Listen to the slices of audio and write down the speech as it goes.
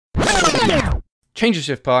Change the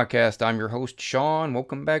Shift Podcast. I'm your host, Sean.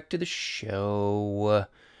 Welcome back to the show.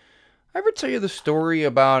 I ever tell you the story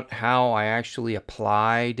about how I actually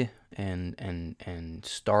applied and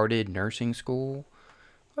started nursing school?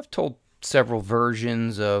 I've told several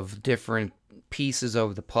versions of different pieces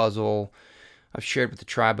of the puzzle. I've shared with the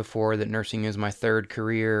tribe before that nursing is my third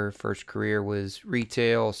career. First career was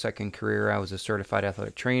retail. Second career, I was a certified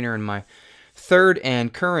athletic trainer. And my third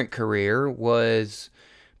and current career was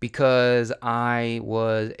because I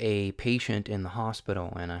was a patient in the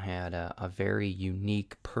hospital and I had a very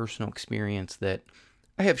unique personal experience that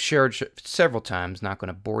I have shared several times. Not going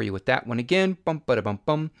to bore you with that one again. Bum. Bet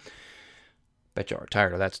y'all are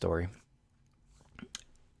tired of that story.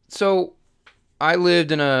 So I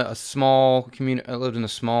lived in a small community. I lived in a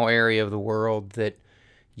small area of the world that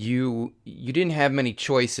you didn't have many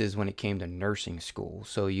choices when it came to nursing school.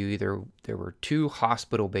 So there were two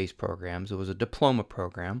hospital-based programs. It was a diploma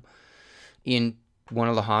program in one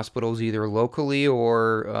of the hospitals, either locally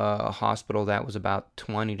or a hospital that was about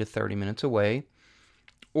 20 to 30 minutes away.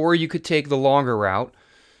 Or you could take the longer route.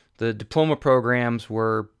 The diploma programs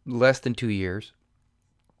were less than 2 years.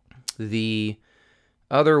 The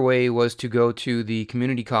other way was to go to the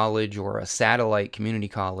community college or a satellite community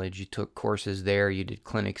college. You took courses there, you did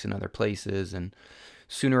clinics in other places, and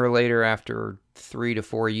sooner or later, after 3 to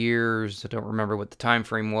 4 years, I don't remember what the time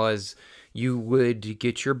frame was, you would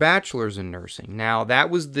get your bachelor's in nursing. Now, that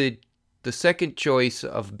was the second choice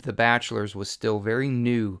of the bachelor's was still very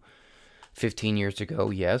new 15 years ago.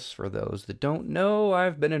 Yes, for those that don't know,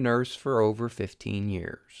 I've been a nurse for over 15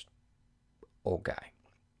 years. Old guy.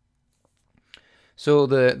 So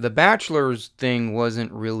the bachelor's thing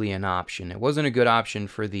wasn't really an option. It wasn't a good option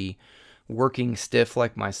for the working stiff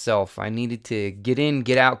like myself. I needed to get in,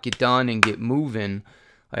 get out, get done, and get moving.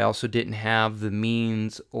 I also didn't have the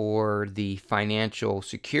means or the financial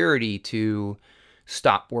security to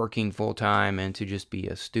stop working full-time and to just be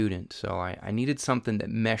a student. So I needed something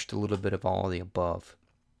that meshed a little bit of all of the above.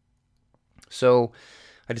 So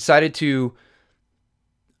I decided to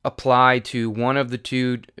apply to one of the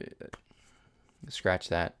two... Scratch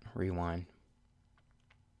that. Rewind.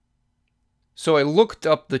 So I looked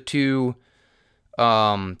up the two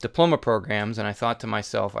diploma programs, and I thought to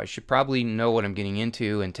myself, I should probably know what I'm getting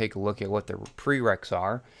into and take a look at what the prereqs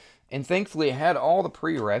are. And thankfully, I had all the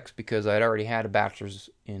prereqs because I'd already had a bachelor's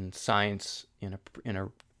in science in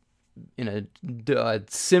a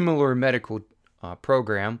similar medical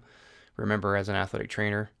program. Remember, as an athletic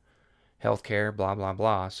trainer. Healthcare, blah, blah,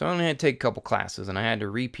 blah. So I only had to take a couple classes, and I had to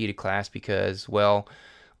repeat a class because, well,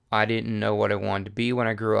 I didn't know what I wanted to be when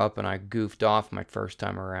I grew up, and I goofed off my first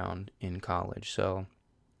time around in college. So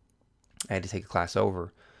I had to take a class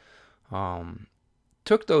over.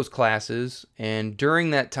 Took those classes, and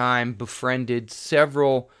during that time befriended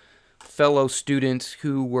several fellow students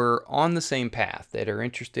who were on the same path that are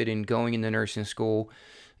interested in going into nursing school,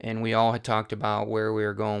 and we all had talked about where we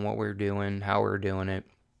were going, what we were doing, how we were doing it.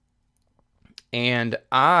 And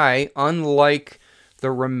I, unlike the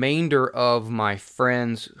remainder of my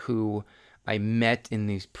friends who I met in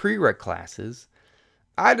these prereq classes,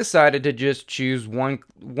 I decided to just choose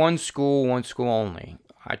one school only.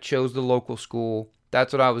 I chose the local school.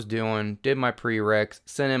 That's what I was doing. Did my prereqs,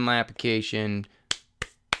 sent in my application.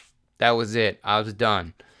 That was it. I was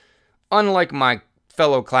done. Unlike my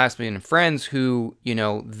fellow classmates and friends who,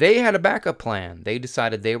 they had a backup plan. They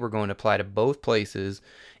decided they were going to apply to both places,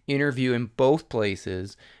 interview in both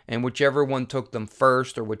places, and whichever one took them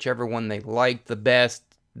first or whichever one they liked the best,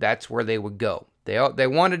 that's where they would go. They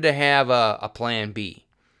wanted to have a plan B.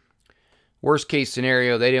 Worst case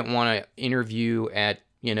scenario, they didn't want to interview at,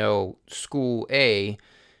 school A,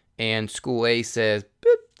 and school A says,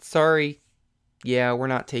 sorry, yeah, we're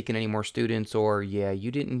not taking any more students, or yeah,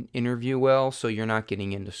 you didn't interview well, so you're not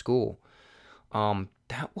getting into school.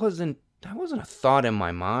 That wasn't a thought in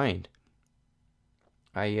my mind.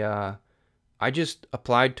 I just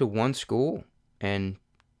applied to one school, and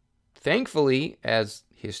thankfully, as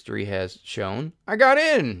history has shown, I got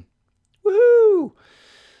in. Woohoo!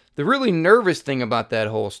 The really nervous thing about that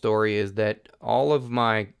whole story is that all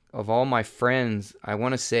my friends, I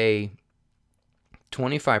want to say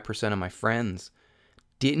 25% of my friends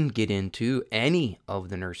didn't get into any of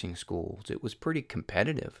the nursing schools. It was pretty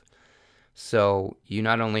competitive. So you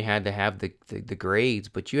not only had to have the grades,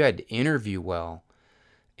 but you had to interview well.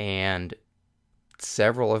 And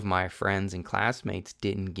several of my friends and classmates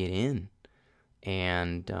didn't get in.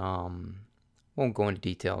 And won't go into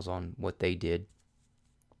details on what they did.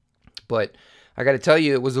 But I got to tell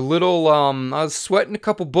you, it was a little, I was sweating a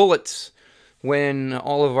couple bullets when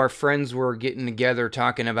all of our friends were getting together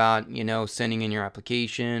talking about, sending in your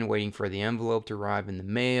application, waiting for the envelope to arrive in the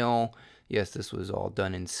mail. Yes, this was all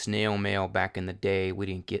done in snail mail back in the day. We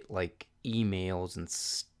didn't get like emails and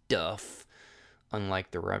stuff,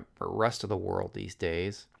 unlike the rest of the world these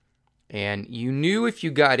days. And you knew if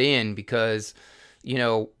you got in because,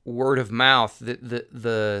 word of mouth,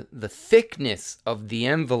 the thickness of the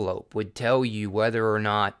envelope would tell you whether or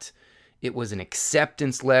not it was an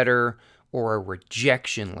acceptance letter or a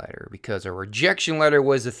rejection letter, because a rejection letter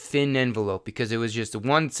was a thin envelope because it was just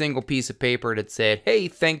one single piece of paper that said, hey,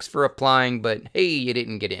 thanks for applying, but hey, you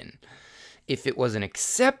didn't get in. If it was an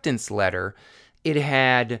acceptance letter, it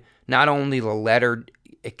had not only the letter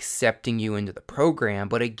accepting you into the program,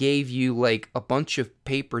 but it gave you like a bunch of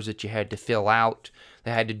papers that you had to fill out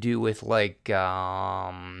that had to do with like,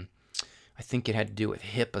 I think it had to do with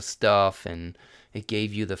HIPAA stuff, and it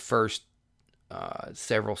gave you the first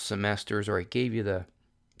several semesters, or it gave you the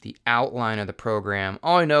outline of the program.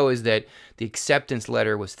 All I know is that the acceptance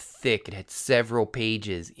letter was thick. It had several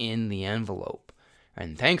pages in the envelope.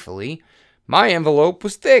 And thankfully, my envelope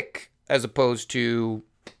was thick as opposed to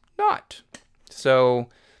not. So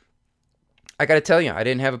I got to tell you, I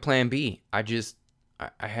didn't have a plan B. I don't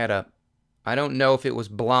know if it was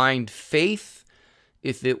blind faith,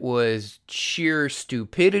 if it was sheer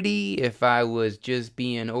stupidity, if I was just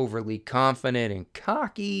being overly confident and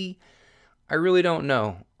cocky. I really don't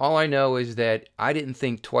know. All I know is that I didn't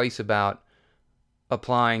think twice about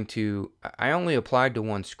applying to, I only applied to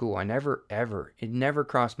one school. It never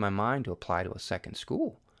crossed my mind to apply to a second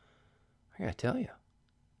school. I gotta tell you,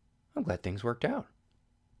 I'm glad things worked out.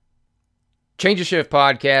 Change of Shift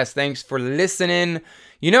Podcast. Thanks for listening.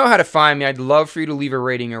 You know how to find me. I'd love for you to leave a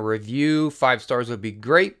rating or review. 5 stars would be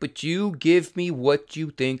great, but you give me what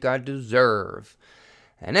you think I deserve.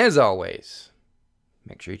 And as always,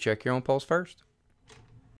 make sure you check your own pulse first.